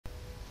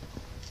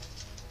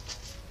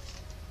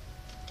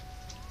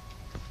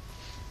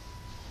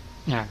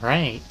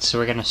Alright, so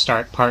we're gonna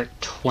start part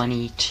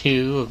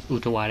 22 of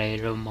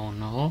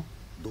Utawarerumono.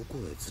 どこ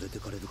へ連れて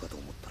かれるかと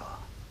思ったら、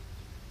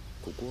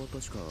ここは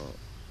確か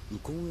ウ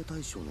コンエ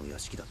大将の屋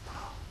敷だったな。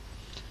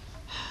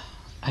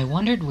I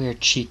wondered where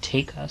she'd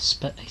take us,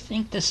 but I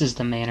think this is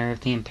the manor of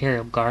the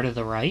Imperial Guard of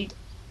the Right.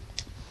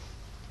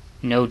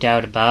 No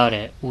doubt about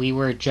it, we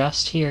were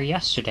just here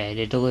yesterday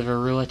to deliver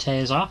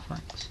Ruate's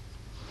offerings.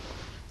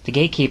 The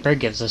gatekeeper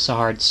gives us a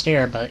hard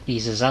stare, but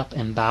eases up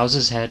and bows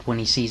his head when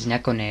he sees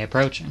Nekone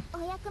approaching.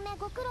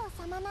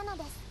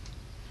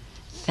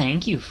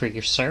 Thank you for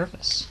your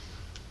service.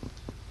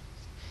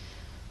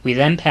 We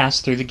then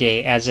pass through the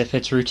gate as if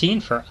it's routine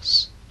for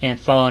us, and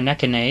follow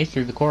Nekone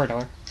through the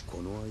corridor.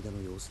 この間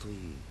の様子といい、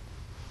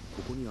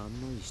ここに案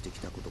内してき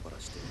たことから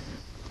して、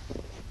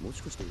も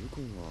しかしてウ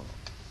コンは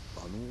あ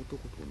の男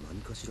と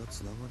何かしら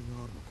つながり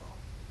があるのか。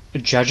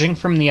Judging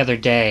from the other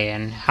day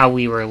and how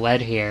we were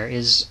led here,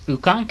 is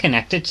Ukon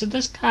connected to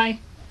this guy?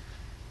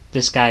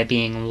 This guy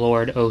being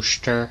Lord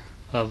Oster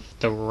of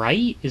the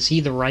Right? Is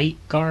he the Right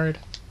Guard?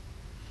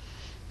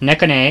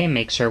 Nekone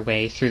makes her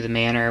way through the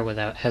manor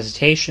without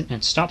hesitation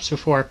and stops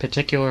before a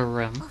particular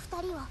room.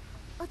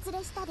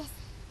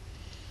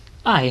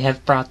 I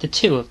have brought the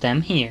two of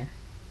them here.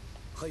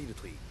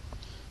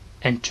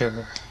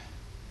 Enter.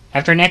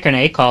 After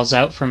Nekone calls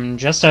out from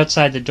just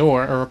outside the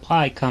door, a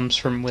reply comes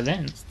from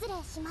within.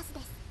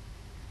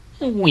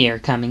 We're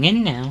coming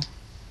in now.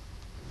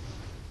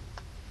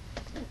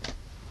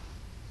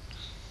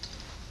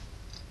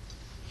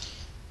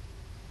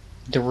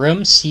 The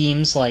room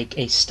seems like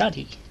a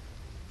study.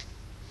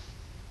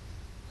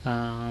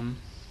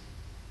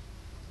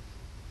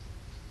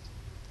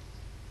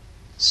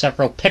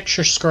 Several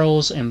picture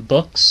scrolls and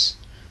books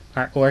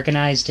are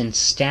organized and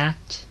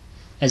stacked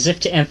as if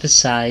to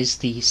emphasize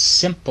the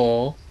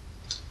simple,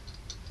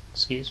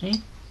 the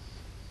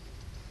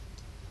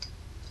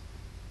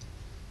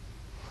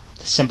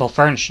simple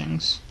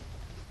furnishings.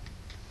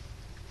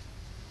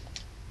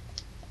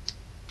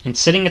 And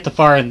sitting at the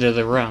far end of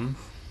the room,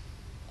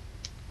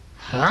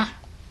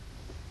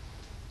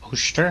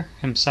 Oster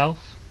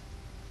himself.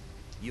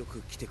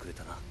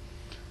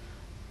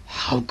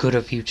 How good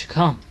of you to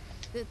come.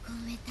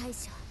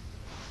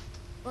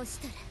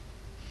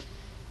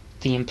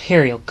 The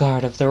Imperial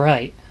Guard of the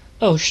Right,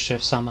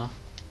 Oster-sama.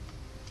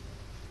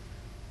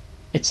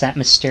 It's that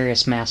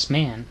mysterious masked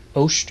man,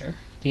 Oster,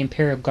 the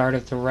Imperial Guard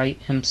of the Right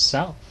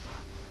himself.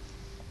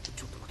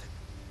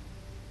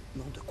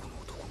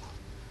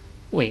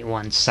 Wait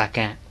 1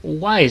 second.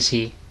 Why is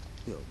he?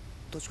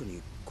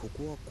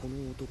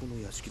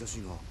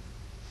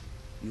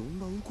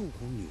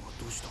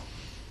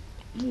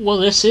 Well,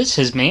 this is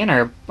his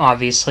manor,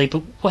 obviously,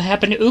 but what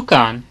happened to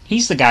Ukon?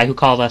 He's the guy who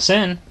called us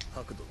in.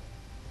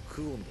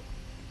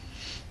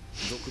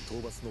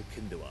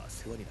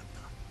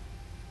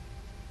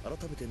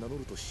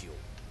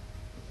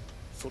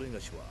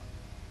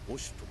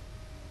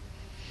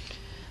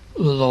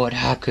 Lord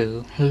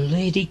Haku,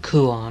 Lady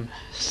Kuon,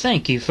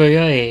 thank you for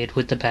your aid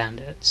with the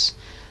bandits.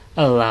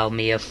 Allow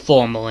me a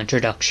formal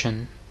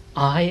introduction.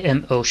 I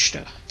am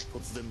Oster.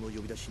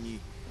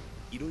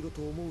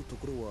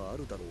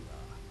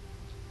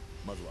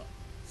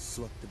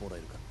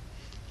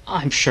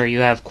 I'm sure you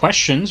have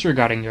questions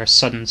regarding your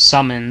sudden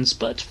summons,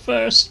 but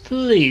first,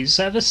 please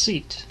have a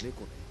seat.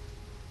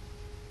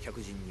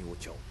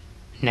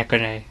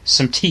 Nekone,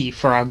 some tea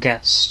for our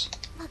guest.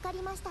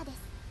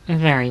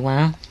 Very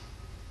well.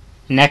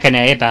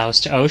 Nekone bows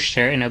to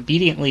Oster and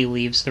obediently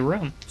leaves the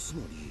room.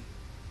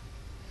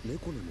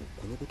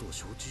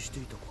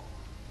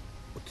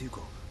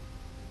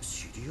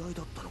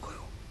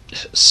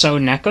 So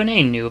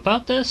Nekone knew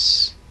about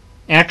this?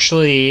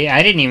 Actually,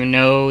 I didn't even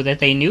know that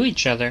they knew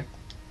each other.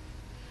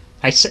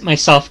 I sit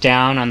myself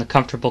down on the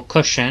comfortable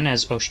cushion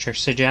as Oster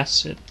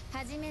suggested.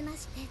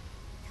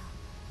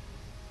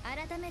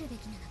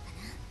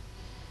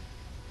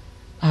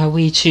 Are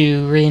we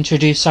to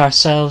reintroduce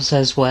ourselves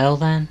as well,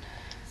 then?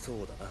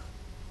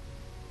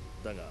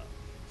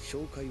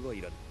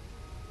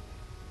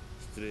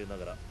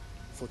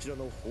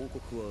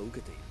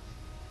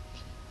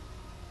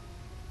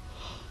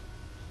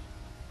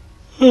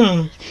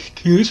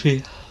 Excuse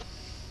me.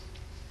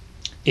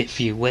 If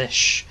you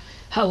wish.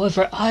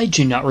 However, I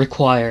do not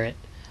require it.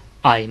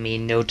 I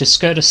mean no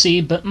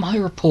discourtesy, but my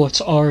reports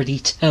already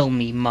tell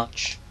me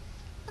much.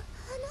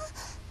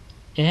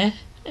 Eh?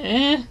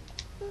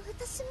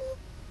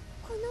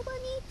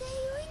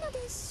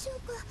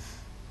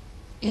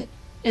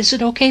 Is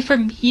it okay for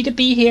me to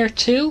be here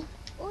too?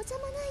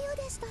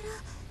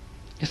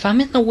 If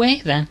I'm in the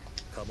way, then.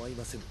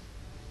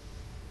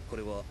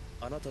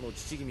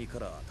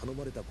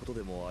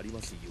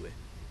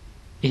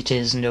 It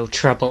is no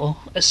trouble,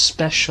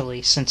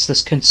 especially since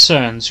this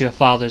concerns your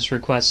father's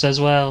request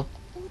as well.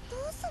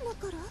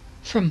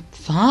 From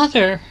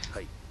father?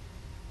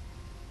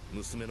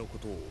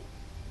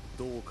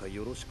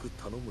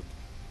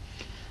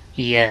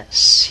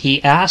 Yes,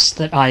 he asked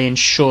that I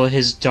ensure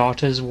his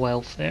daughter's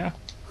welfare.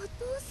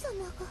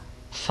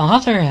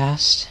 Father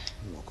asked.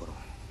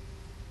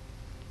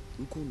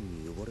 ウコ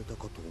ンに呼ばれた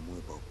かと思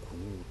えばこ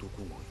の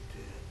男がい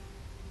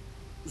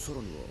て、さら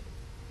には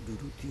ルル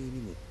ティエ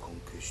にも関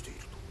係している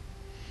と。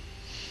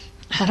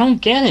 I don't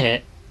get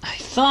it. I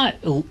thought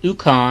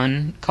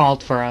Ukon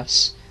called for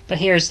us, but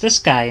here's this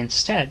guy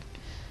instead.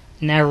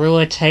 Now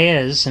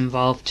Ruatea is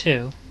involved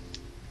too.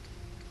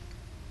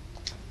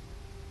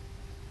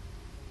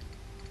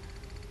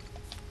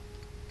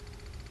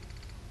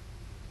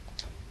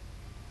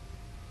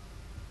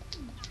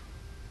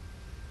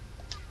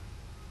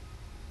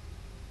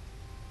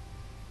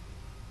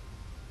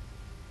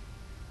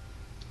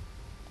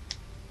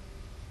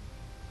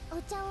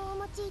 お茶をお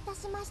持ちいた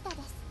しましたで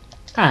す。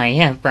 I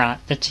have brought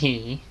the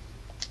tea.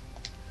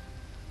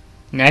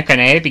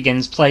 Nekane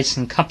begins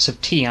placing cups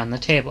of tea on the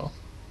table.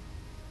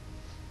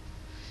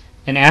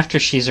 And after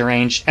she's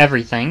arranged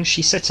everything,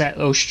 she sits at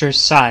Oster's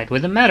side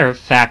with a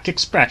matter-of-fact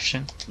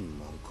expression.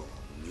 なんか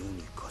妙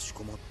にかし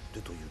こまっ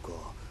てというか、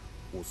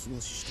おすま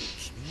しして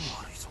気味が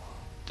悪いぞ。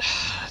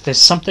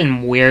 There's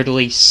something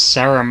weirdly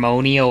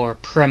ceremonial or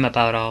prim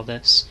about all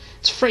this.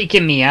 It's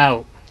freaking me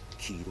out.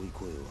 黄色い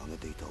声を上げ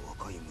ていた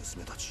若い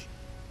娘たち、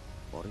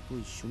あれと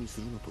一緒にす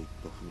るなと言っ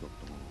た風だっ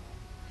たな。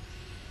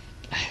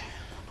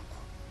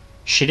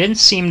 She didn't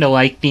seem to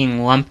like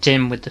being lumped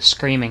in with the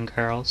screaming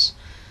girls.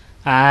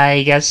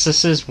 I guess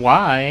this is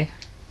why.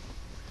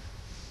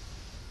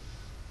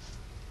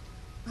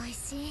 おい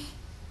しい。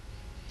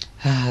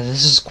 This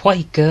is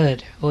quite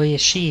good.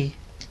 Oishi.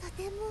 と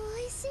てもお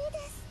いしいで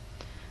す。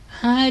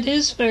 It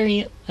is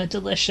very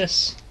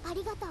delicious. あ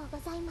りがとうご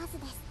ざいます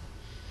です。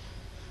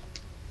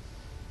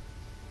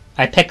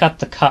 I pick up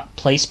the cup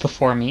placed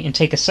before me and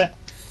take a sip.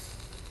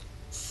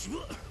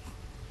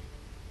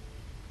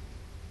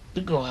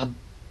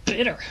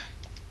 Bitter.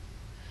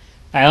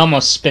 I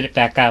almost spit it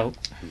back out.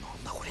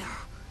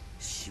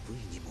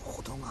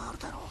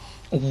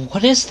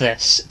 What is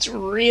this? It's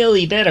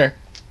really bitter.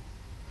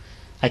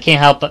 I can't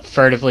help but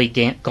furtively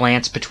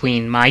glance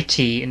between my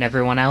tea and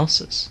everyone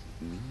else's.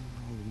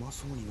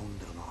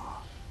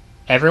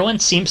 Everyone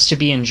seems to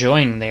be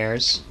enjoying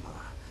theirs.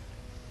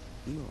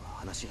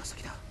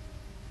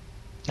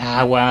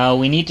 Well,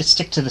 we need to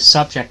stick to the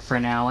subject for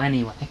now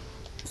anyway.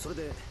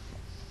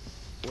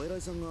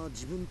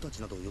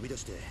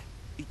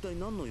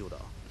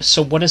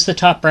 So what does the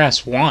top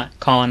brass want,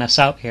 calling us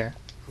out here?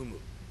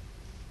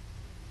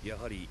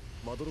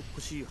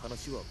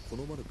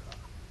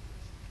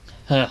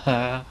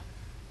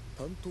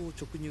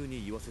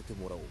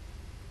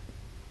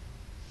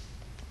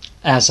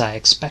 As I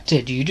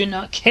expected, you do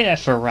not care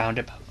for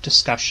roundabout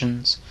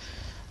discussions.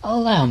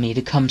 Allow me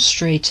to come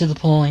straight to the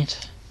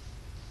point.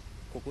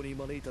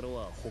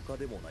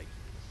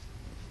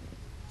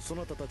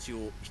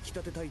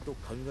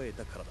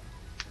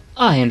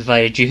 I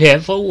invited you here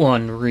for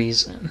one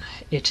reason.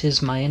 It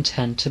is my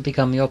intent to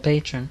become your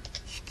patron.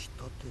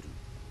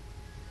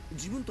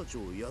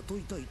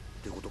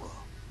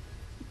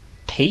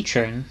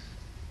 Patron?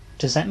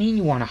 Does that mean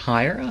you want to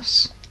hire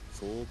us?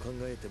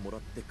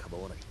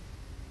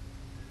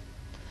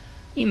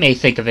 You may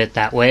think of it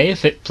that way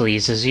if it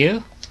pleases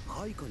you.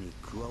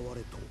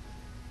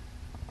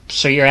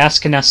 So you're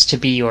asking us to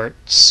be your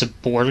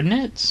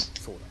subordinates?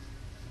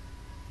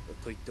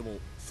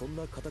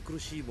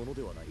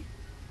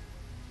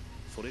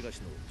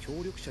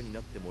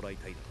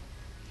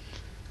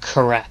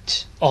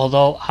 Correct.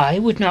 Although I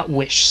would not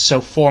wish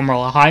so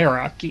formal a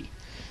hierarchy.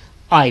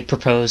 I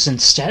propose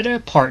instead a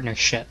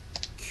partnership.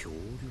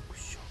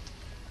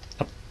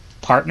 A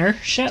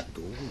partnership?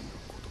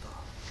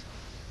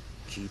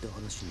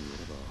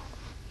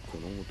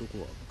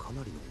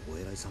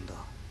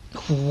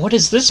 What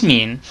does this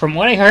mean? From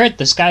what I heard,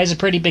 this guy's a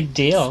pretty big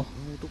deal.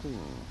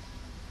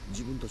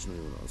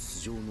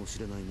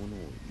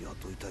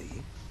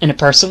 And a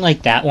person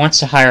like that wants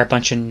to hire a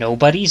bunch of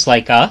nobodies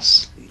like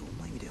us?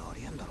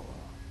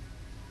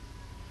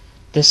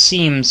 This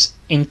seems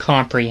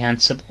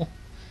incomprehensible.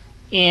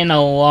 In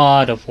a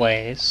lot of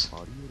ways.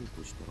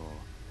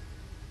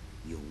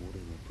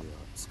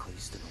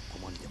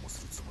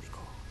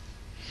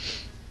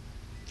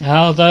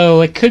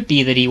 Although it could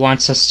be that he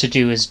wants us to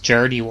do his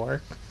dirty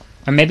work.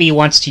 Or maybe he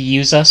wants to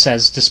use us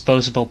as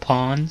disposable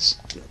pawns.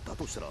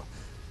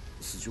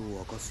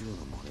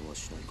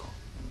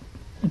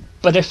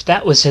 But if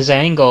that was his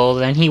angle,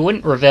 then he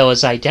wouldn't reveal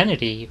his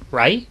identity,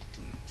 right?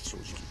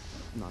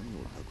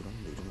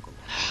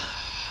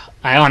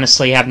 I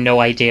honestly have no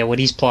idea what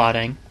he's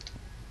plotting.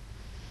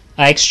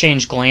 I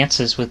exchange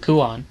glances with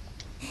Kuon.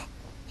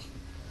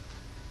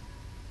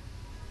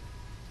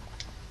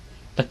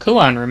 But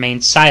Kuon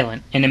remains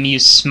silent, an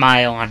amused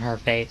smile on her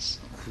face.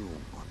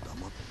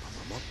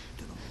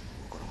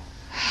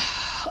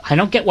 I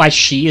don't get why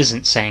she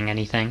isn't saying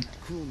anything.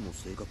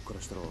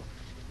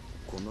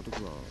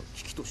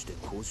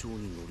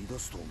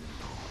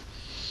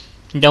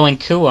 Knowing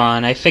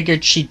Kuon, I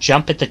figured she'd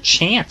jump at the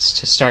chance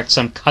to start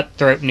some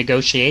cutthroat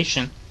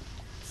negotiation.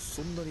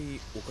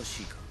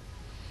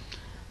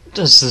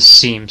 Does this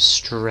seem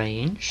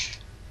strange?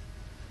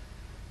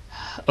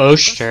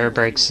 Oster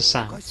breaks the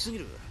silence.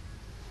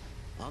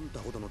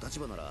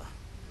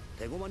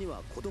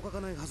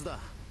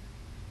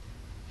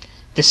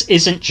 This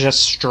isn't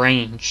just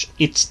strange.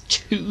 It's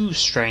too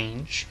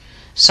strange.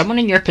 Someone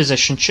in your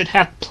position should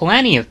have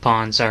plenty of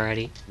pawns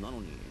already. なの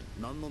に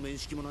何の面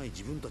識もない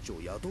自分たちを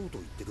雇うと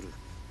言ってくる。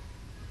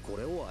こ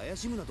れを怪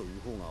しむなとい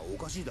う方がお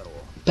かしいだろう。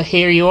 But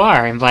here you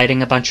are,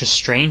 inviting a bunch of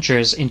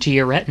strangers into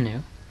your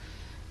retinue.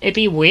 It'd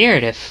be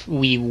weird if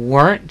we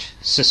weren't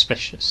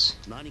suspicious.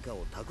 何か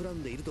を企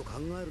んでいると考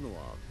えるの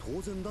は当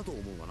然だと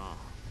思うがな。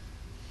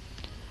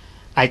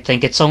 I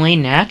think it's only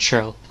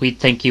natural we'd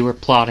think you were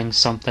plotting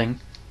something.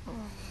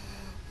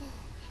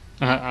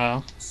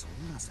 Uh-oh. そ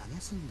んな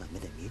蔑んだ目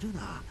で見る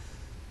な。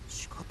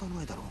仕方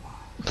ないだろう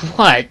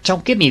が。 What?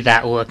 Don't give me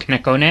that look,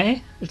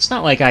 Nikone. It's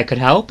not like I could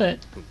help it.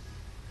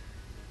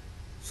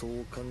 そ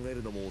う考え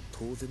るのも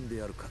当然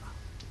であるか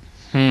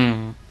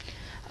な。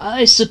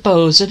 I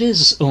suppose it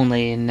is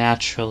only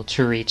natural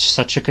to reach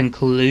such a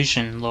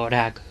conclusion, Lord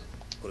Haku.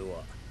 これ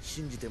は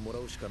信じてもら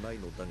うしかない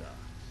のだが、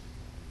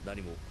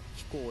何も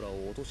貴公ら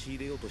を陥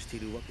れようとして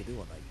いるわけでは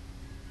ない。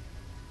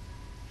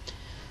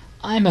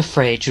 I'm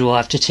afraid you will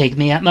have to take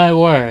me at my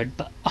word,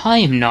 but I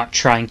am not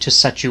trying to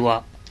set you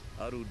up.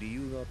 ある理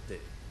由があって、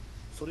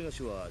それが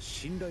しは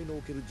信頼の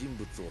おける人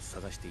物を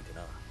探していて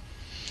な。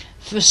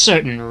 For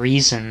certain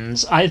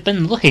reasons, I've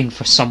been looking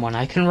for someone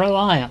I can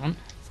rely on.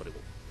 それも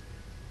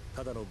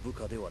ただの部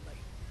下ではない。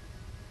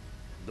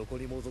どこ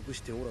にも属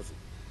しておらず、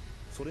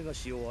それが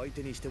しを相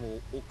手にしても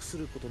臆す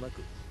ることな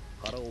く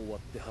腹を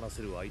割って話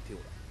せる相手を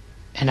だ。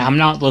 And I'm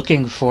not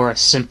looking for a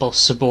simple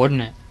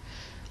subordinate.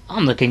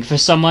 I'm looking for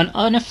someone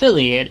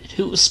unaffiliated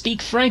who will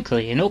speak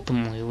frankly and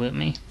openly with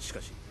me. しか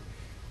し、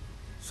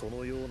そ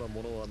のような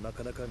ものはな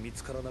かなか見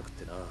つからなく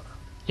てな。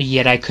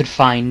 Yet I could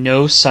find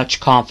no such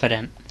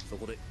confidant. そ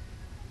こで、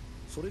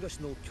それがし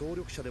の協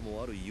力者で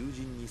もある友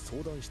人に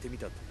相談してみ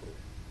たところ、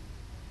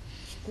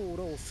貴公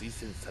らを推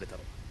薦された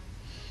の。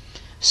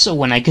 So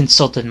when I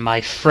consulted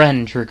my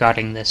friend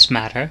regarding this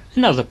matter,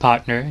 another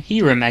partner,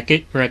 he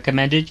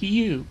recommended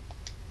you.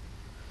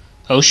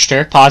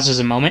 Oster pauses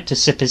a moment to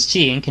sip his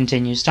tea and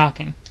continues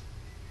talking.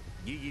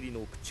 ギギリ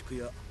の駆逐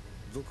や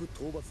賊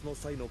討伐の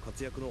際の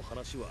活躍の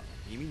話は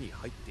耳に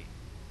入っている。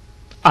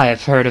 I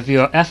have heard of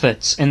your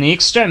efforts in the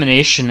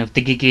extermination of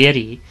the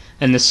Gigiri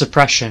and the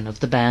suppression of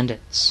the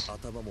bandits.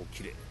 頭も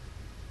きれ、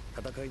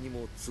戦いに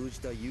も通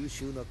じた優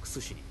秀なクス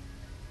師に、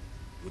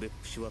腕っ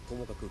ぷしはと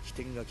もかく機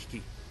転が利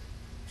き、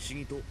不思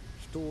議と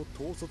人を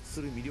統率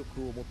する魅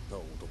力を持った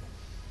男。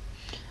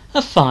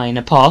 A fine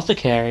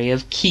apothecary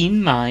of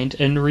keen mind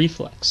and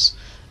reflex.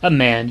 A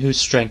man whose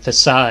strength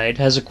aside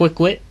has a quick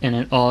wit and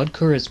an odd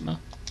charisma.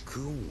 ク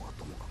オンは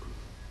ともかく、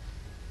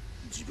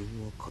自分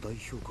は過大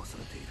評価さ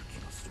れている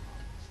気がする。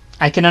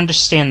 I can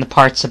understand the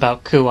parts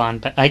about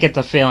Kuon, but I get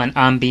the feeling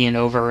I'm being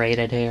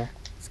overrated here.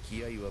 付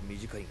き合いは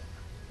短いが、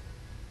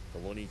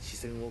共に視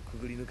線をく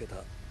ぐり抜けた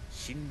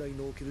信頼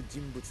のおける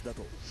人物だ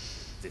と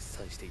絶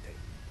賛していたい。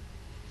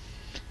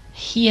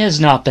 He has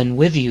not been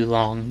with you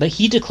long, but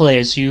he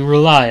declares you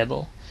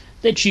reliable,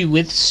 that you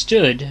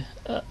withstood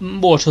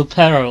mortal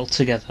peril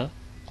together.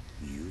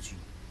 友人、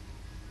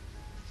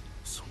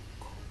そう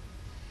か、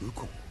ウ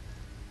コン、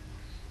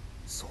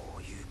そ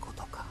ういうこ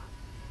とか。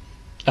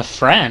 A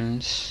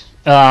friend?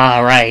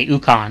 Ah, right,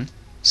 Ukon.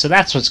 So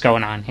that's what's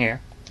going on here.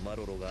 マ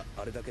ロロが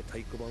あれだけ太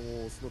鼓判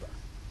を押すのだ。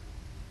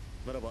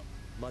ならば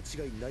間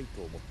違いない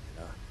と思っ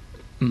て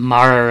な。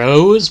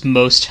 Maroro is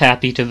most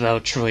happy to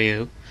vouch for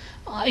you.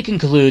 I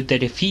conclude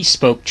that if he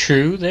spoke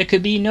true, there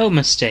could be no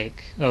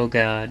mistake. Oh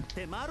god. っ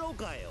てマロ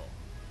かよ。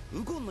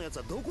ウコンのやつ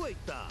はどこへ行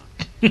った？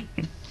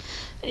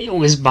 It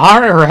was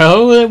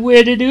Maroro.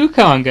 Where did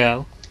Ukon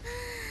go?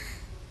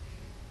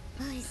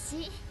 美味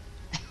しい。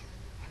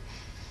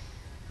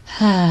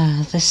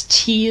 Ah, this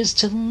tea is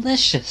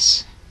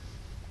delicious.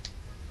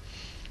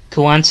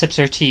 Kuan sips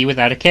her tea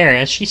without a care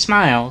as she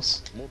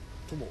smiles. もっ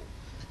とも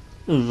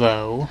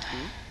Though,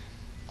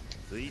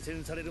 推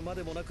薦されるま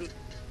でもなく、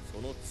そ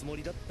のつも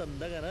りだったん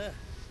だがな。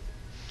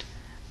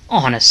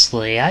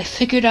 honestly, I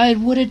figured I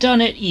would have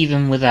done it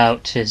even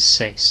without his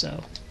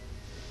say-so.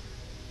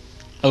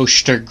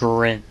 Oster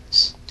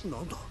grins. な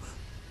んだ、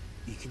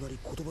いきなり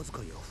言葉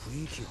遣いや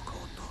雰囲気が変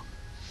わった。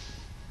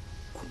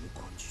こ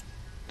の感じ、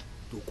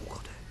どこ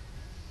かで。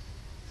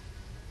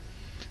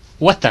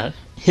 What the?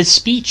 His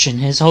speech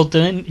and his whole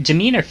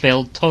demeanor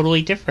feel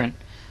totally different.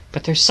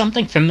 But there's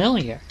something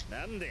familiar.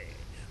 なんで、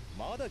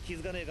まだ気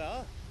づかねえ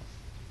か？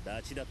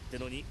ダチだって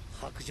のに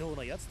薄情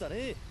なやつだ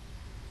ね。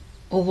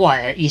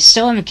 What? You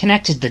still haven't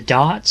connected the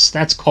dots?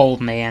 That's cold,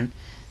 man.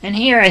 And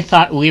here I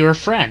thought we were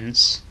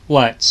friends.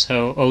 What,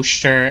 so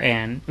Oster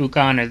and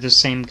Ukon are the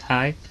same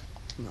guy?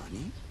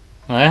 何？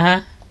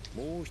 Uh-huh.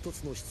 もう一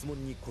つの質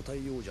問に答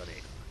えようじゃね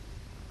えか。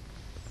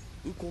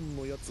ウコン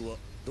のやつは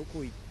ど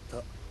こ行った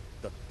だ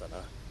った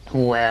な。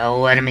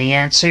 Well, let me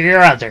answer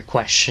your other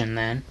question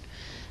then.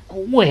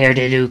 Where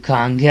did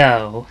Ukon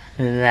go?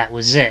 That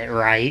was it,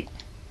 right?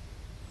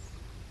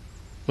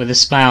 With a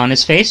smile on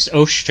his face,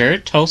 Oster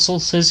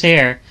tousles his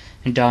hair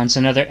and dons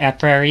another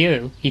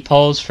appareil he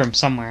pulls from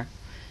somewhere.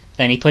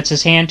 Then he puts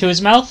his hand to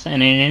his mouth,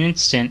 and in an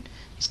instant,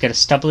 he's got a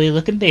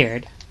stubbly-looking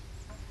beard.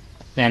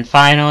 Then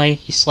finally,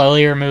 he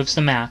slowly removes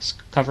the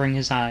mask, covering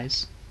his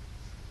eyes.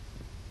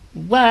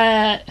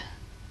 What?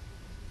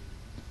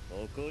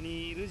 ここ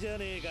にいるじゃ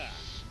ねえか。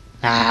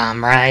 I'm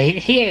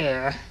right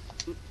here.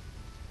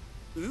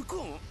 ウ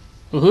コン。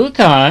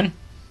 Ukon?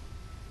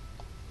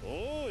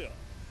 おうや。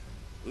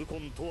ウコ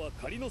ンとは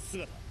仮の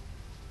姿。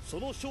そ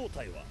の正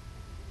体は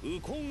ウ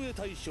コンへ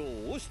大将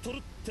を押しとる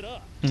って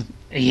な。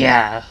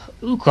 Yeah,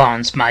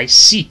 Ukon's my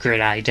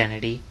secret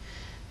identity.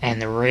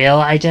 And the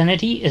real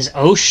identity is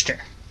Oster,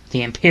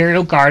 the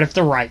Imperial Guard of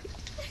the Right.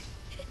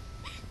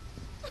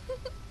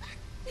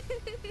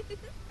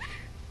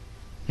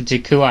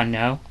 Did Kuon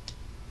know?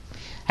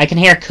 I can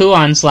hear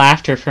Kuon's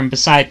laughter from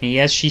beside me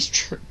as she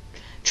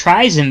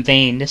tries in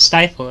vain to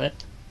stifle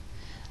it.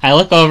 I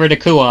look over to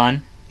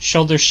Kuon,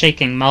 shoulders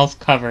shaking, mouth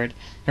covered,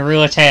 and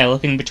Ruatea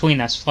looking between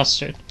us,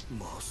 flustered.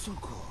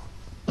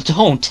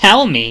 Don't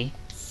tell me!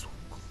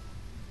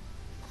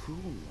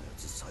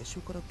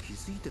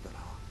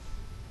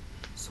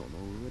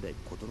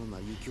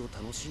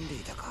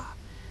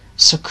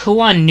 So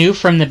Kuon knew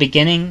from the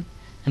beginning,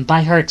 and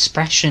by her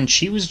expression,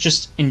 she was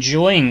just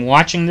enjoying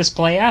watching this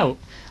play out.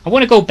 I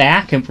want to go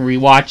back and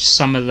rewatch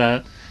some of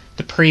the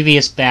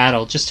previous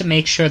battle, just to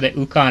make sure that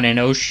Ukon and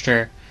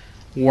Oster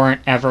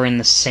weren't ever in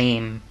the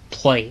same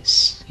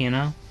place, you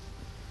know?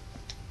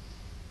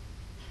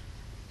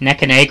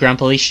 Nekane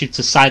grumpily shoots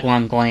a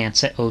sidelong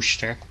glance at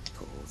Oster.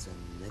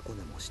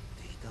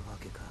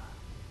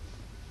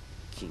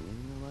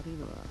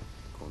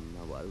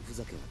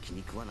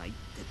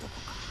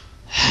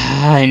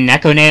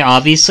 Nekone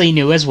obviously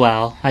knew as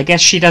well. I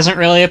guess she doesn't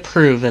really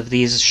approve of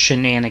these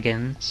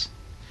shenanigans.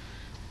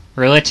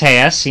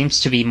 Ruatea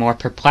seems to be more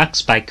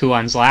perplexed by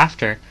Kuon's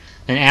laughter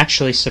than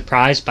actually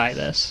surprised by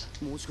this.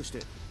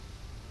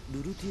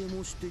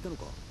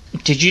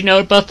 Did you know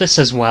about this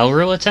as well,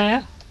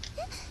 Ruatea?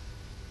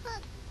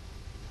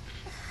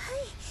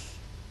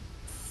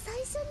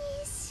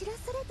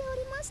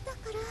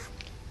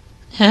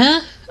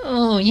 Huh?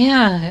 Oh,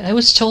 yeah, I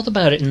was told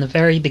about it in the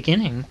very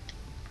beginning.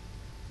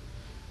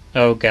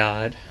 Oh,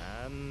 God.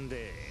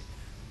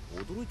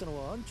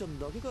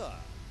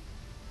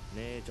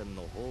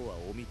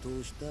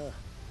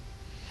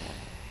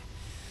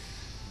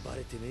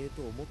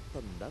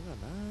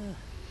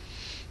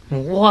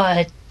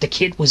 What? The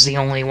kid was the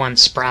only one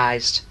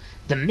surprised.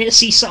 The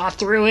missy saw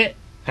through it?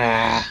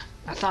 I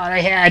thought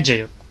I had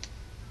you.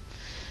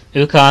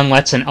 Ukon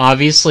lets an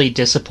obviously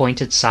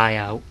disappointed sigh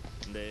out.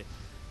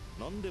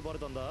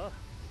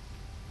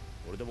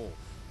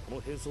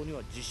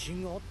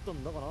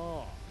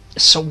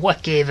 So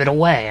what gave it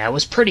away? I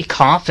was pretty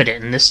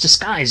confident in this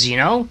disguise, you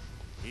know?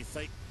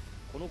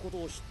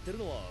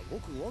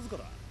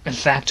 In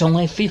fact,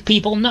 only a few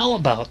people know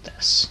about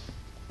this.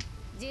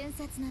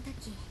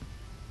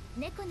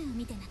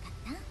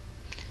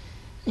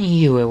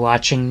 You were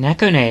watching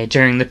Nekone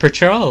during the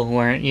patrol,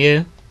 weren't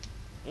you?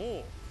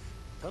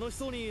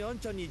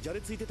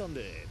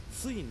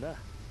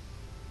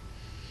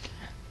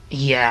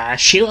 Yeah,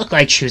 she looked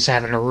like she was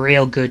having a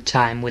real good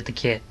time with the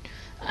kid.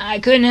 I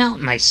couldn't help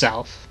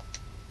myself.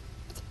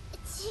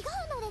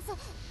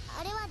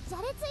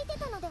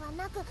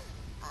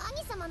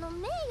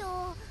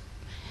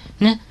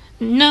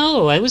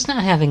 No, I was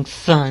not having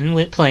fun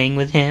with playing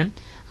with him.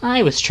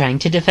 I was trying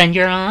to defend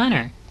your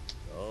honor.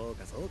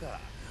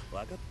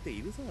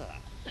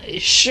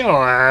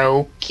 Sure,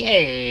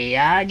 okay,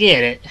 I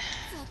get it.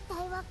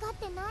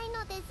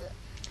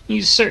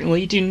 You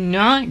certainly do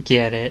not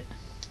get it.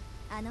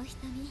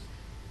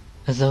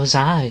 Those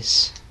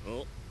eyes.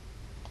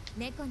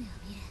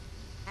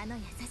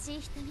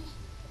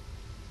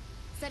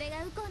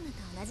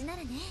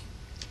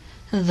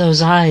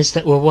 Those eyes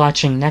that were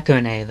watching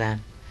Nekone,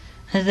 then.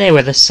 They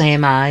were the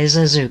same eyes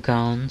as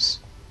Ukon's.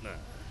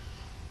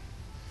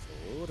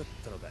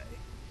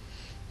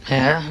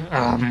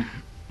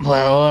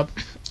 Well,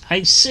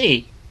 I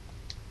see.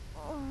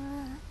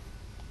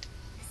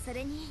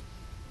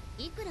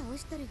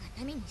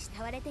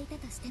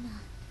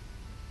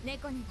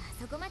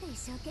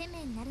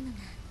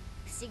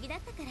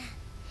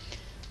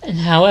 And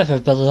however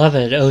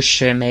beloved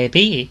Oster may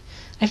be,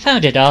 I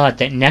found it odd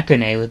that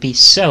Nekone would be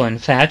so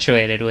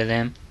infatuated with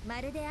him.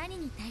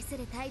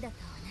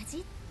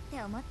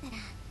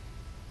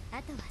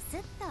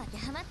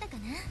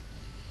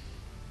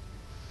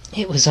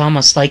 It was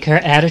almost like her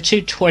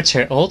attitude towards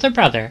her older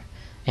brother,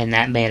 and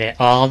that made it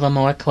all the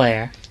more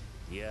clear.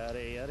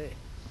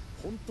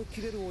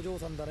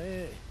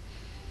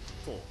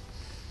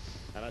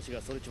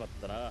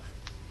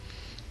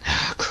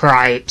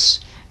 Cripes,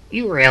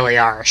 you really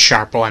are a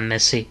sharp one,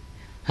 Missy.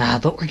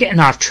 But we're getting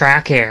off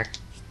track here.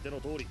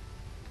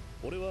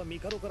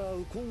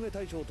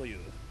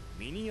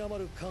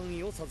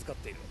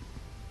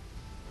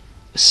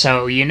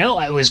 So, you know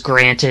I was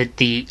granted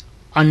the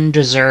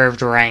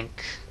undeserved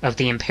rank of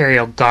the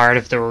Imperial Guard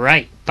of the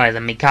Right by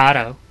the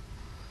Mikado.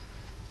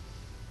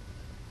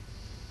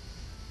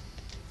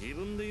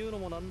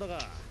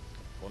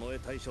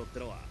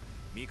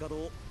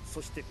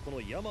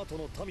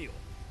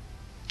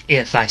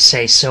 If I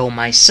say so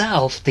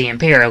myself, the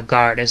Imperial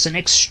Guard is an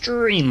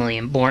extremely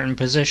important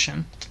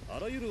position. あ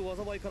らゆる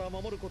災いから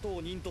守ること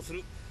を任とす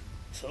る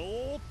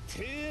と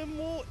て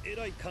も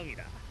偉い官位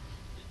だ。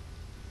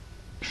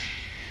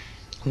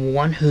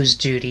 One whose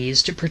duty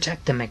is to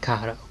protect the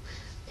Mikado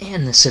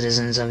and the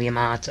citizens of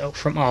Yamato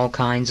from all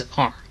kinds of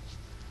harm.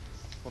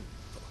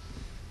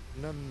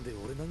 なんで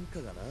俺なんか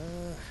がな。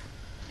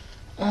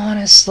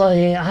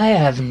 Honestly, I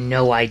have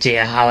no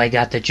idea how I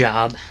got the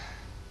job.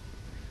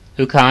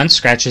 Ukan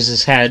scratches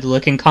his head,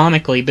 looking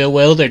comically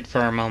bewildered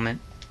for a moment.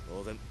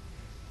 当然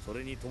そ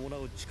れに伴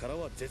う力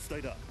は絶大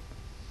だ。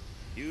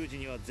有事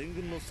には全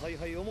軍の采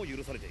配をも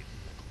許されている。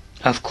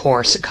 Of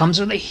course, it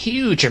comes with a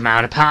huge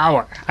amount of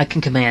power. I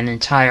can command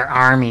entire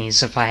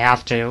armies if I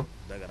have to.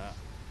 だがな、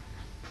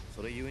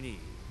それゆえに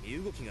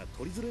身動きが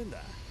取りづれんだ。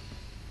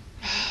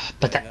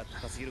 But が that,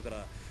 高すぎるか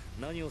ら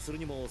何をする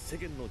にも世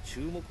間の注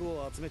目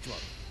を集めちまう。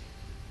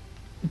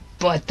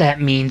 but that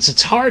means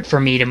it's hard for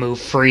me to move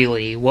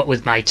freely. What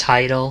with my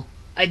title,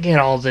 I get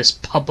all this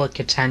public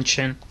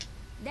attention.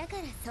 だか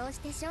らそうし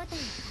て正体を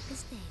隠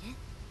している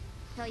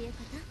という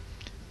こ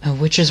と？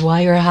 Which is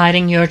why you're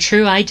hiding your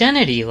true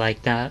identity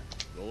like that.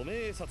 ご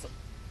明察。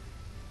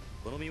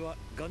この身は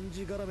がん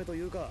じがらめと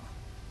いうか、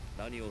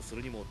何をす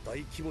るにも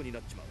大規模にな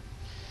っちま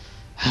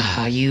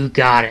う。 You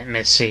got it,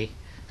 Missy.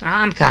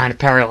 I'm kind of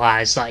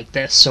paralyzed like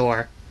this,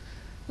 or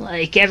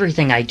like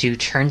everything I do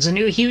turns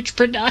into a huge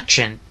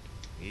production.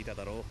 見た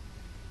だろ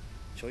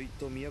う。ちょい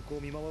と都を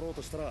見回ろう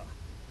としたら、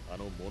あ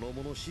の物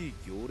々しい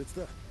行列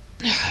だ。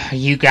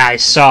 You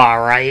guys saw,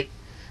 right?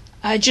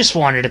 I just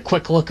wanted a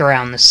quick look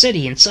around the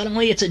city, and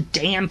suddenly it's a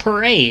damn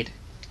parade.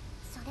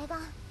 それが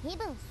身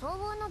分相応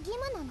の義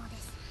務なので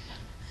す。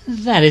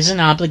 That is an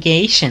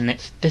obligation that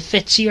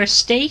befits your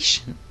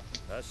station.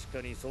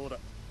 確かにそうだ。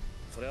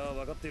それは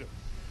分かっている。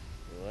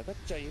分かっ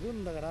ちゃいる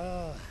んだが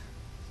な。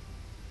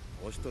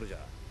年取るじゃ。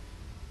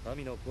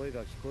民の声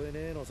が聞こえ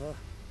ねえのさ。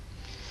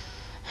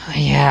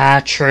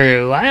 Yeah,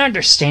 true. I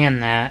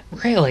understand that.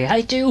 Really,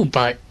 I do,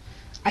 but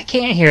I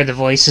can't hear the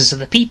voices of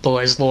the people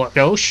as Lord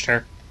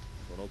Oster.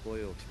 その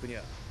声を聞くに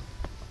ゃ、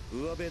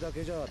上辺だ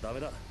けじゃダメ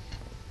だ。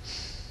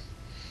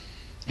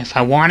 If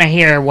I want to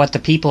hear what the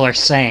people are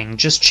saying,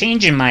 just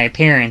changing my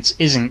appearance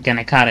isn't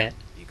gonna cut it.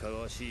 いかが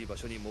わしい場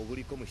所に潜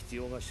り込む必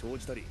要が生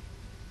じたり、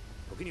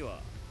時には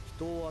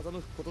人を欺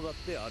くことだっ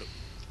てある。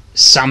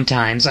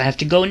 Sometimes I have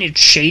to go into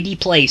shady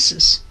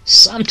places.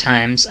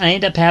 Sometimes I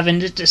end up having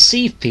to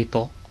deceive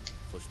people.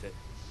 そして、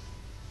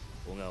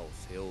我がを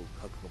背負う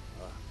覚悟も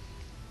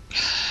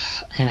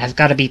な。 And I've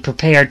got to be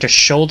prepared to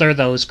shoulder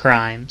those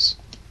crimes.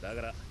 だ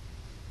から、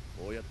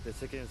こうやって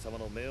世間様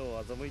の目を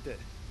欺いて、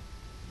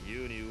自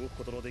由に動く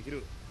ことのでき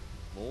る、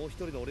もう一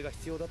人の俺が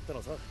必要だった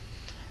のさ。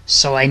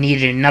 So I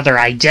needed another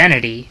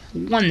identity,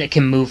 one that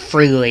can move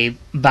freely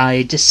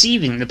by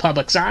deceiving the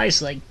public's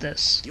eyes like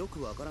this. よ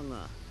くわからん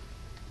が、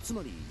つ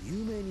まり有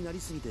名になり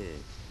すぎて、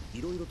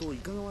いろいろとい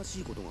かがわ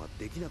しいことが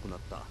できなくなっ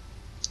た。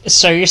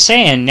 So you're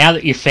saying, now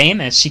that you're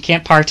famous, you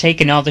can't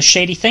partake in all the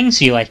shady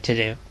things you like to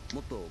do. も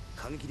っと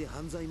過激で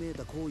犯罪めい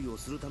た行為を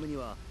するために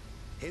は、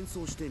変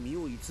装して身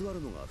を偽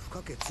るのが不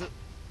可欠って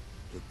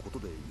こと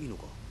でいいの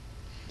か。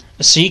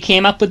 So you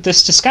came up with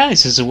this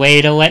disguise as a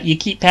way to let you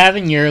keep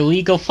having your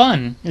illegal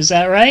fun. Is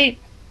that right?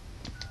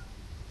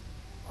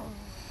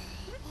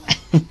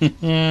 お茶の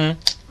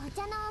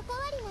おか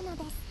わりなの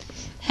で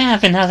す。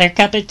 Have another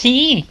cup of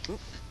tea.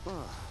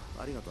 あ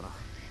あ、ありがとな。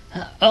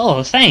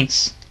 Oh,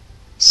 thanks.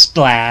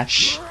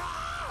 Splash.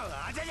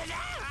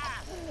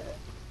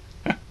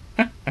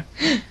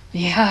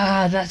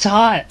 Yeah, that's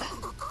hot.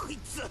 こい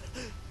つ、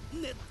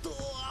熱湯を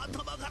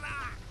頭から。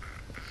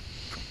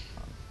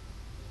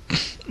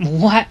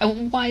 Why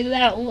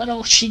that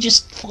little? She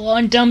just full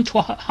on dumped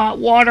hot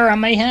water on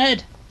my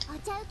head. お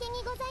茶受け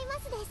にございま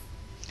すで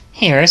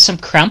す。 Here are some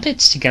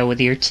crumpets to go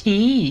with your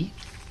tea.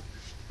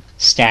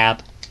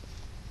 Stab.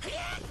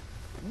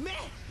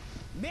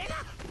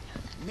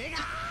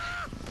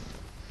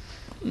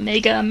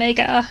 目が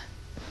Mega.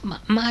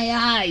 My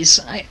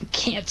eyes. I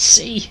can't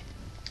see.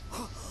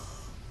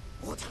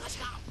 お茶菓子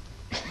が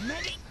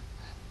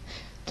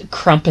The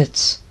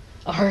crumpets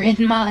are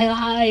in my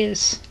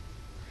eyes.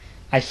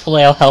 I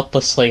flail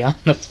helplessly on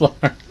the floor.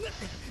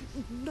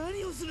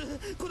 何をする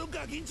この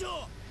ガキンチョ。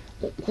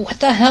 What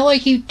the hell are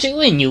you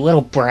doing, you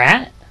little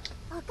brat?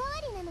 おかわ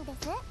りなので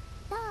す。どう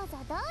ぞ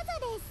どうぞ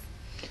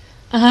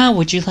です。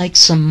 Would you like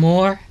some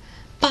more?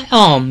 By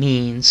all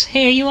means,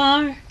 here you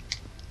are.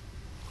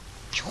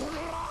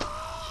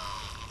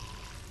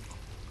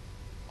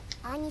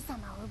 兄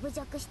様を侮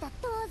辱した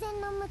当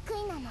然の報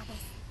いなので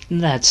す。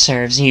 That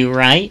serves you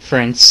right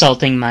for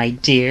insulting my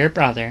dear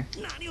brother.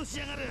 何をし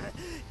やがる。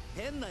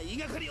変な言い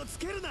がかりをつ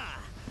けるな。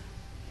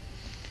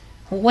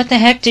 What the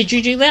heck did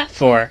you do that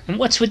for? And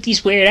what's with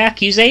these weird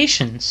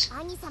accusations?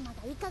 兄様が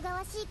いかが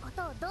わしいこ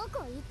とをど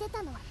こを言って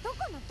たのはどこ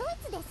のドイ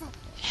ツで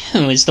す。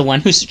 Who is the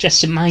one who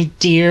suggested my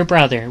dear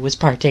brother was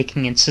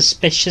partaking in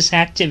suspicious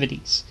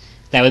activities?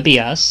 That would be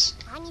us.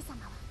 兄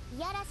様はい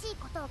やらしい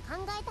ことを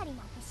考えたりな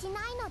んてしな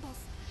いので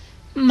す。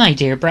My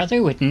dear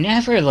brother would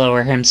never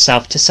lower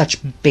himself to such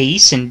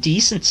base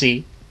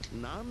indecency.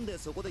 なんで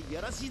そこでい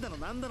やらしいだの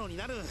なんだのに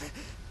なる。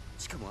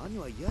しかも兄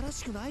はいやら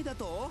しくないだ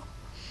と。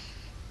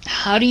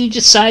 How do you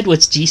decide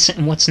what's decent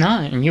and what's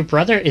not? And your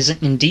brother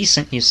isn't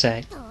indecent, you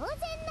say. 当然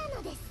な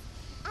のです。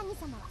兄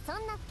様はそ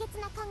んな不潔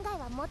な考え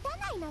は持た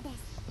ないのです。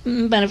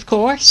 But of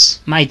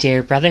course, my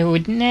dear brother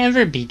would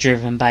never be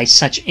driven by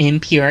such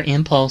impure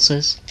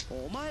impulses.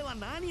 お前は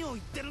何を言っ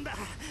てるんだ。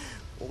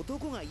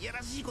男がいや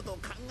らしいことを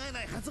考え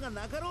ないはずが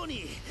なかろう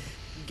に。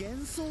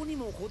幻想に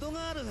も程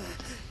がある。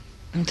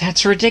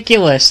 That's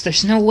ridiculous.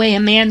 There's no way a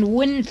man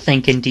wouldn't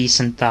think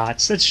indecent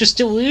thoughts. That's just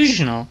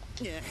delusional.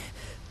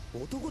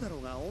 男だろ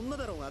うが女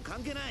だろうが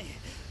関係ない。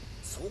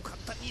そう簡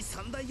単に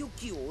三大欲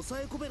求を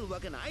抑え込めるわ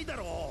けないだ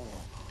ろ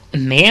う。 A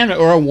man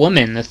or a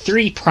woman, the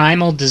three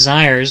primal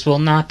desires will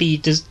not be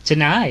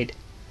denied.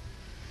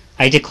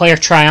 I declare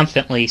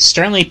triumphantly,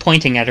 sternly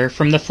pointing at her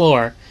from the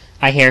floor.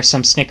 I hear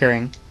some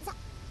snickering.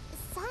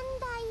 三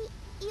大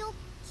欲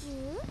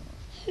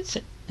求？ Is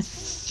it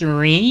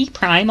three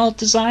primal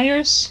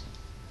desires?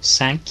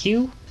 Thank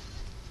you.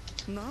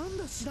 なん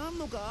だ知らん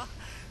のか。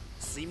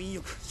睡眠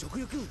欲、食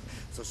欲、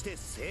そして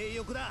性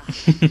欲だ。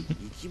生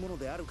き物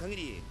である限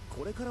り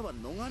これからは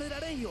逃れ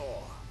られんよ。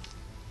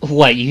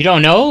 What, you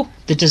don't know?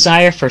 The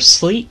desire for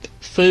sleep,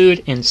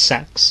 food, and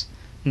sex.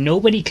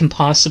 Nobody can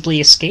possibly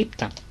escape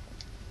them.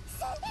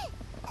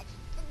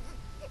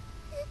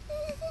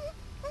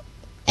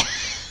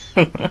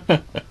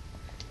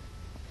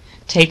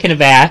 Taken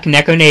aback,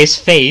 Nekone's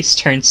face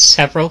turns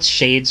several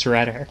shades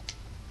redder.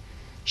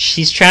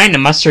 She's trying to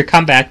muster a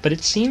comeback, but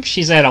it seems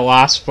she's at a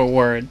loss for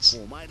words.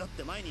 お前だっ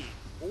て前に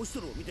オシト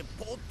ルを見て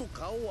ポッと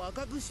顔を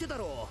赤くしてた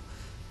ろ。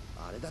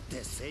あれだっ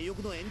て性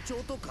欲の延長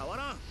と変わ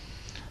らん。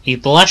 You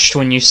blushed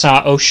when you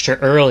saw Oster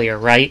earlier,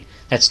 right?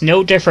 That's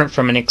no different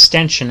from an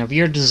extension of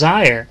your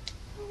desire.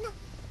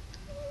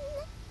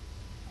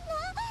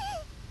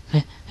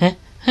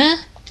 Huh?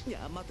 い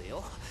や待て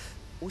よ。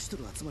オシト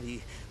ルはつま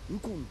りウ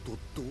コンと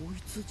同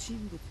一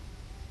人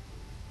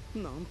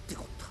物。なんて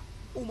こった。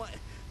お前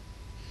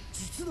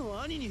実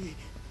の兄に。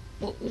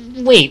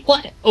 Wait,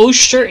 what?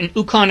 Oster and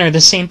Ukon are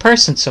the same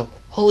person, so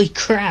holy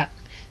crap.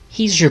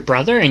 He's your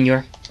brother and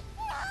you're...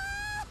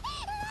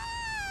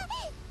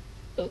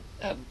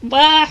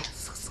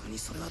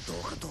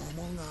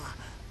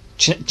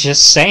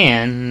 Just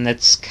saying,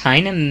 that's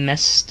kind of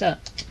messed up.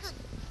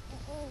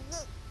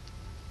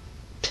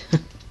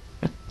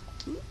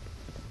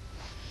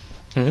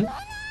 Huh?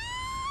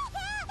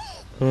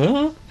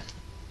 Huh?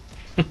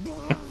 兄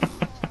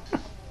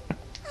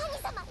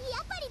様、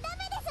やっぱりダ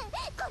メです。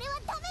これは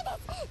ダメで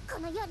す。こ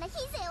のような非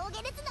正お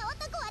下劣な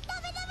男はダ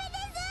メダメ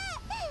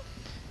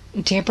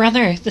です。 Dear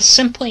brother, this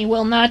simply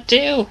will not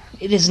do.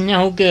 It is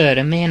no good.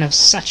 A man of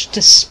such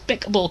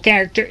despicable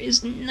character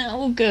is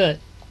no good.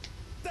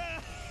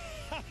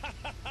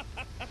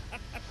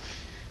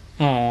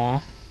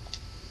 Aww.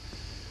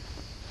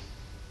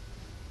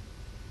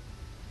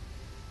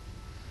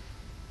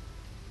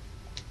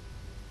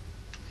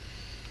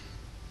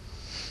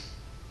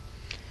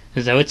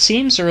 Though it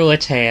seems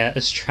Ruatea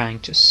is trying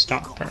to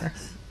stop her.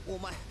 お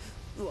前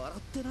笑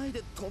ってない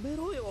で止め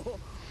ろよ。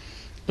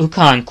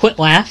 Ukon, quit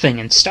laughing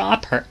and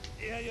stop her.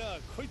 いやいや、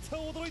こいつは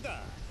驚い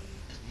た。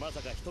ま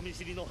さか人見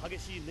知りの激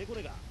しい猫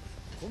根が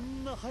こ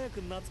んな早く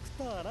懐く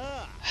とは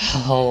な。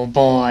 Oh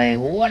boy,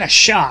 what a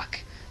shock.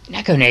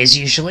 Nekone's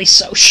usually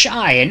so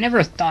shy. I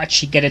never thought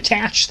she'd get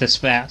attached this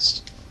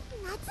fast.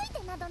 懐いて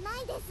などな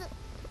いです。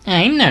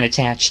 I'm not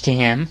attached to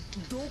him.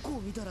 どこ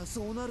を見たら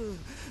そうなる。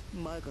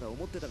前から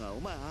思ってたが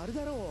お前あれ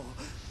だろ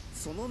う。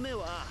その目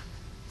は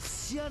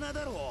節穴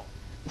だろう。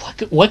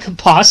 What could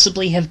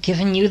possibly have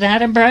given you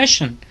that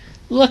impression?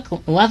 Look,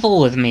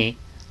 level with me.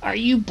 Are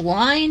you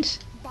blind?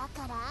 だ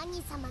から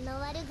兄様の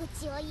悪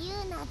口を言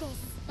うなで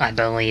す。 I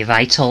believe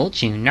I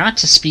told you not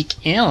to speak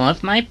ill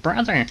of my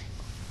brother.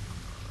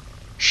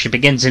 She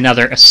begins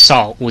another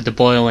assault with the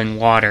boiling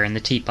water in the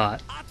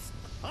teapot. 熱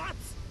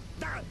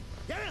だ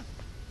やれ。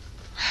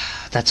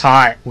 That's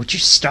hot. Would you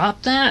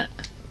stop that?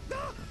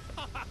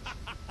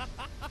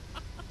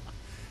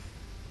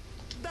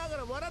 だか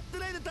ら笑って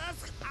ないで助か。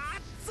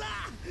熱っ。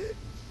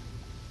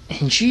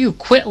 And you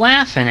quit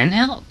laughing and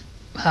help.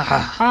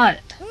 Hot. 笑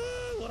っ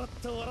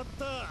た笑っ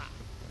た。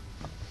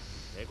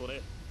猫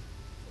根、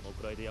その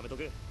くらいでやめと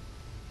け。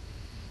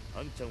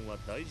あんちゃんは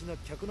大事な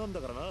客なん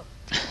だからな。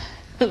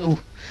 Ooh,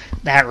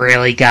 that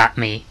really got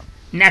me.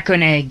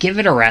 Nekone, give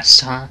it a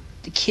rest, huh?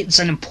 The kid's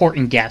an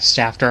important guest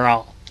after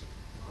all.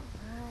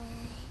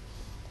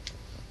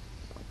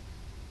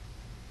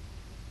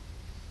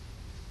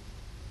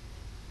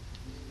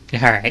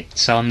 Alright,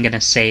 so I'm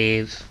gonna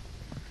save.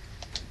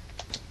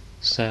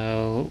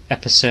 So,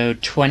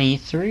 episode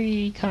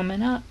 23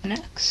 coming up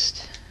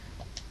next.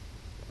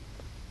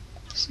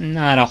 It's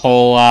not a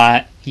whole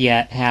lot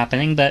yet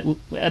happening, but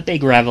a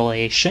big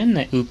revelation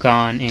that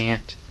Ukon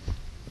and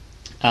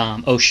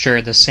Oster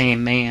are the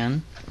same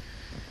man.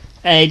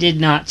 I did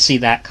not see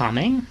that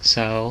coming,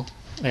 so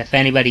if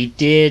anybody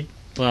did,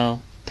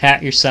 well,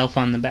 pat yourself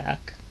on the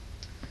back.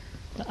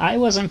 I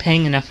wasn't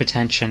paying enough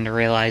attention to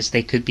realize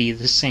they could be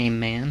the same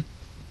man.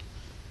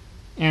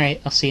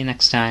 Alright, I'll see you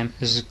next time.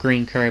 This is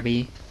Green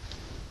Kirby,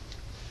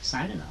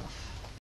 signing off.